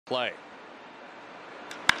play.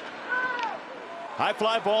 High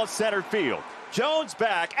fly ball center field. Jones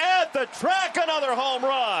back at the track, another home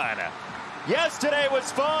run. Yesterday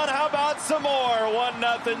was fun. How about some more?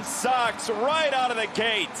 1-0 Sox right out of the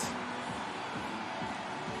gate.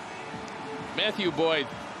 Matthew Boyd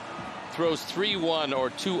throws 3-1 or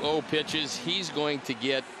 2-0 pitches. He's going to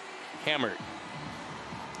get hammered.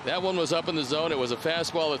 That one was up in the zone. It was a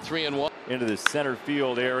fastball at 3-1. Into the center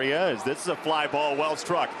field area as this is a fly ball well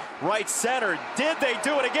struck. Right center. Did they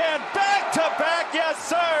do it again? Back to back. Yes,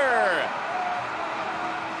 sir.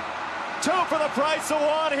 2 for the price of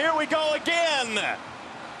 1. Here we go again.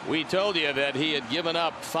 We told you that he had given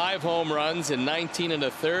up 5 home runs in 19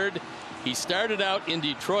 1/3. He started out in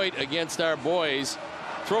Detroit against our boys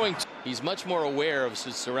throwing. He's much more aware of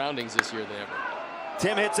his surroundings this year than ever.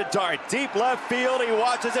 Tim hits a dart deep left field. He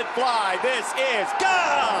watches it fly. This is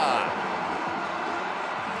gone.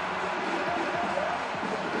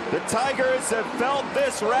 The Tigers have felt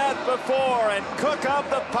this wrath before and cook up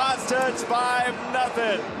the pasta. It's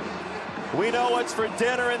 5-0. We know what's for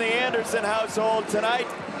dinner in the Anderson household tonight.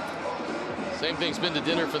 Same thing's been to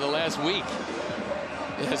dinner for the last week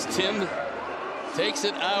as Tim takes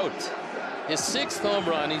it out. His 6th home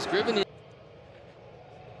run. He's driven in.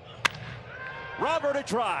 Robert a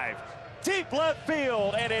drive deep left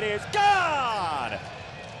field, and it is gone.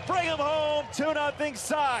 Bring him home. 2-0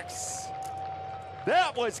 Sox.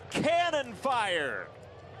 That was cannon fire.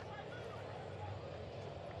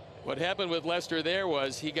 What happened with Lester there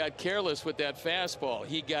was he got careless with that fastball.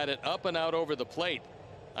 He got it up and out over the plate.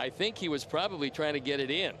 I think he was probably trying to get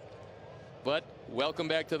it in. But welcome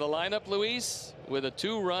back to the lineup, Luis, with a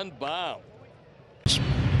 2-run bomb.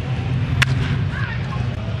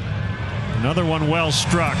 Another one well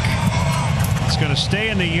struck. It's going to stay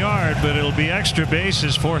in the yard, but it'll be extra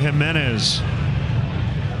bases for Jimenez.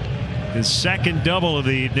 His 2nd double of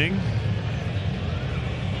the evening.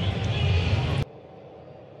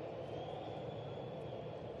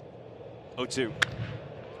 Oh-2.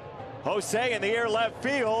 Jose in the air left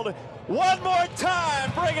field. One more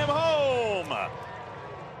time. Bring him home.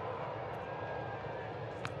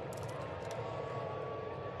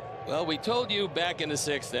 Well, we told you back in the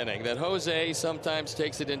 6th inning that Jose sometimes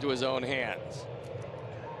takes it into his own hands.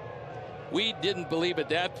 We didn't believe at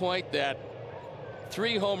that point that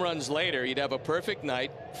 3 home runs later he'd have a perfect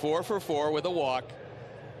night, 4 for 4 with a walk,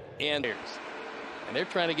 and they're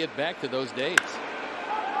trying to get back to those days.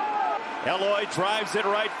 Eloy drives it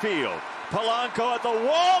right field. Polanco at the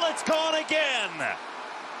wall. It's gone again.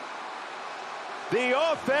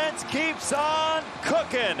 The offense keeps on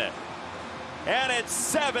cooking. And it's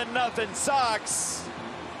 7-0 Sox.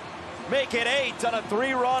 Make it 8 on a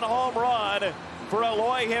 3-run home run for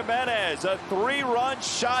Eloy Jimenez. A 3-run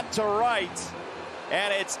shot to right.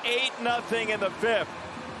 And it's 8-0 in the 5th.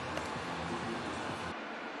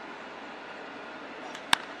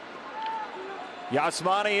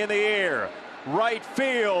 Yasmani in the air. Right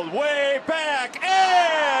field. Way back.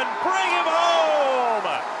 And bring him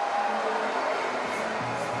home.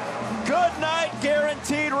 Good night,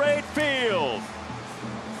 guaranteed rate field.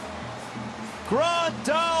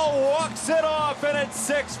 Grandal walks it off, and it's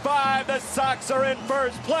 6-5. The Sox are in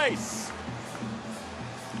first place.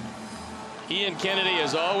 Ian Kennedy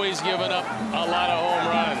has always given up a lot of home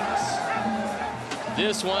runs.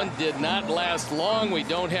 This one did not last long. We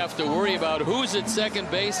don't have to worry about who's at second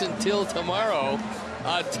base until tomorrow.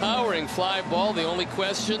 A towering fly ball. The only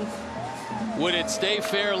question, would it stay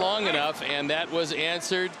fair long enough? And that was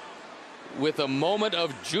answered with a moment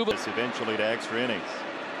of jubilance. Eventually to extra innings.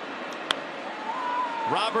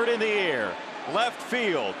 Robert in the air. Left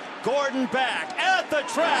field. Gordon back at the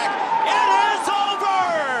track. It is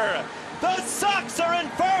over! The Sox are in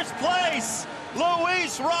first place.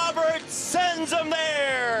 Luis Robert sends them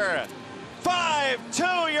there.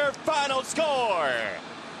 5-2 your final score.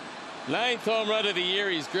 9th home run of the year.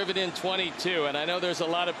 He's driven in 22. And I know there's a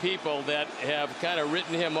lot of people that have kind of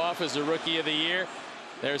written him off as a rookie of the year.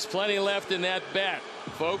 There's plenty left in that bat,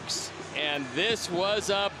 folks. And this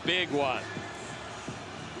was a big one.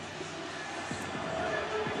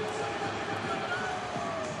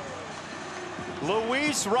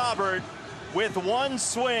 Luis Robert with one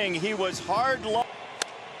swing. He was hard low.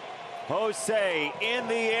 Jose in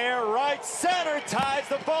the air, right center, ties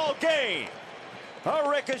the ball game. A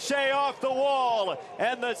ricochet off the wall,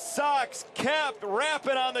 and the Sox kept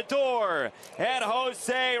rapping on the door. And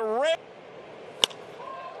Jose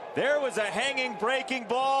there was a hanging breaking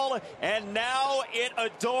ball, and now it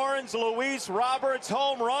adorns Luis Roberts'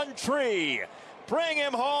 home run tree. Bring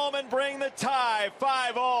him home and bring the tie,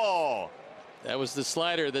 5-all. That was the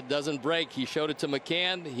slider that doesn't break. He showed it to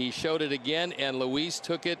McCann. He showed it again, and Luis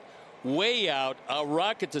took it way out. A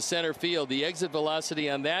rocket to center field. The exit velocity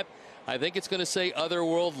on that, I think it's going to say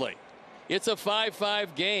otherworldly. It's a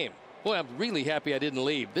 5-5 game. Boy, I'm really happy I didn't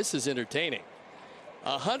leave. This is entertaining.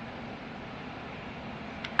 Oh,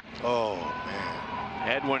 man.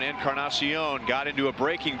 Edwin Encarnacion got into a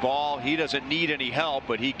breaking ball. He doesn't need any help,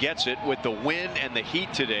 but he gets it with the wind and the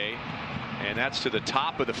heat today. And that's to the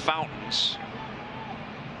top of the fountains.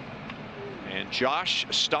 And Josh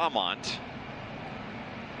Stamont,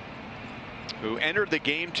 who entered the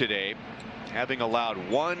game today having allowed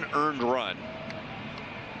 1 earned run,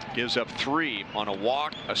 gives up 3 on a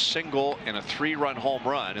walk, a single, and a 3-run home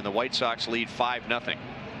run, and the White Sox lead 5-0.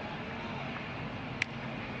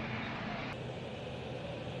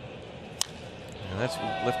 And that's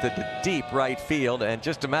lifted to deep right field, and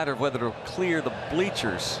just a matter of whether to clear the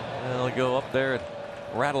bleachers. They'll go up there and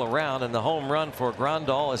rattle around, and the home run for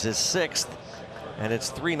Grandal is his 6th, and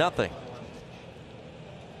it's 3-0.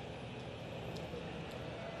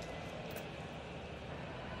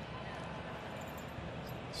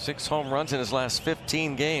 Six home runs in his last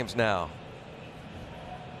 15 games now.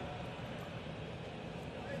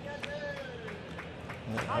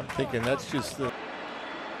 I'm thinking that's just the...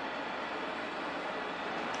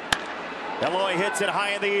 Eloy hits it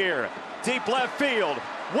high in the air. Deep left field.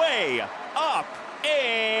 Way up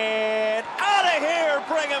and out of here.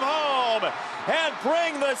 Bring him home and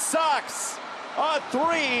bring the Sox a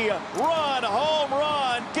 3-run home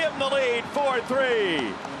run. Give them the lead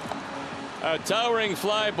 4-3. A towering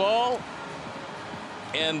fly ball,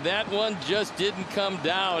 and that one just didn't come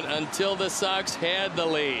down until the Sox had the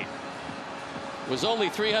lead. It was only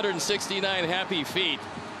 369 happy feet.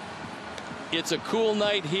 It's a cool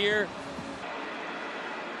night here.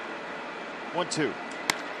 1-2.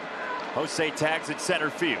 Jose tags at center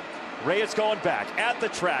field. Reyes going back at the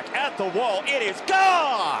track, at the wall. It is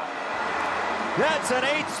gone. That's an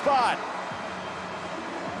 8th spot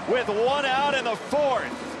with 1 out in the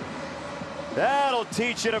 4th. That'll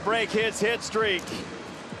teach you to break his hit streak.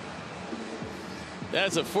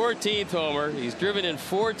 That's a 14th homer. He's driven in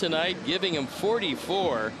 4 tonight, giving him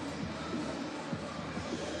 44.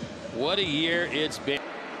 What a year it's been.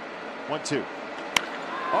 1-2.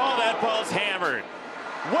 Oh, that ball's hammered.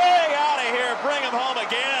 Way out of here. Bring him home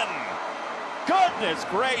again. Goodness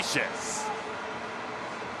gracious.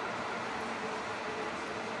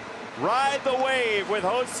 Ride the wave with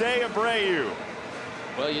José Abreu.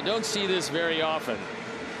 Well, you don't see this very often,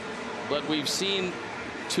 but we've seen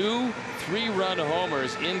 2 3-run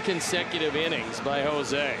homers in consecutive innings by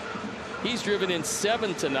Jose. He's driven in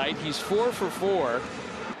 7 tonight. He's 4 for 4.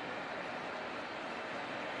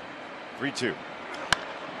 3-2.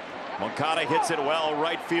 Moncada hits it well,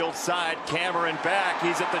 right field side. Cameron back.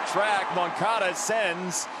 He's at the track. Moncada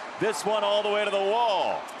sends this one all the way to the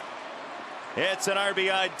wall. It's an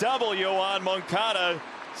RBI W on Moncada.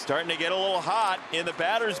 Starting to get a little hot in the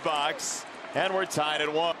batter's box, and we're tied at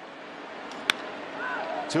 1.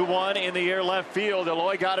 2-1 in the air left field.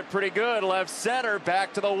 Eloy got it pretty good. Left center,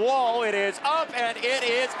 back to the wall. It is up, and it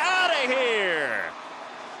is out of here.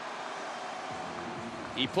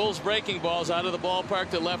 He pulls breaking balls out of the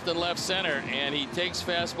ballpark to left and left center, and he takes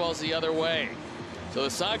fastballs the other way. So the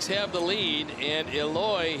Sox have the lead, and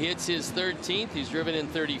Eloy hits his 13th. He's driven in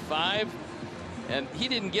 35, and he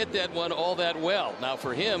didn't get that one all that well. Now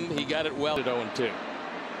for him, he got it well at 0-2.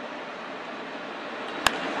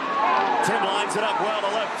 Tim lines it up well to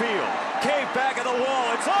left field. Cave back of the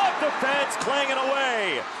wall. It's off the fence, clanging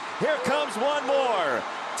away. Here comes one more.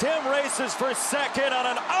 Tim races for second on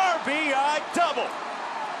an RBI double.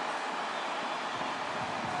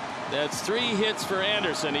 That's 3 hits for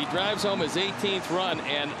Anderson. He drives home his 18th run,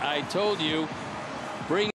 and I told you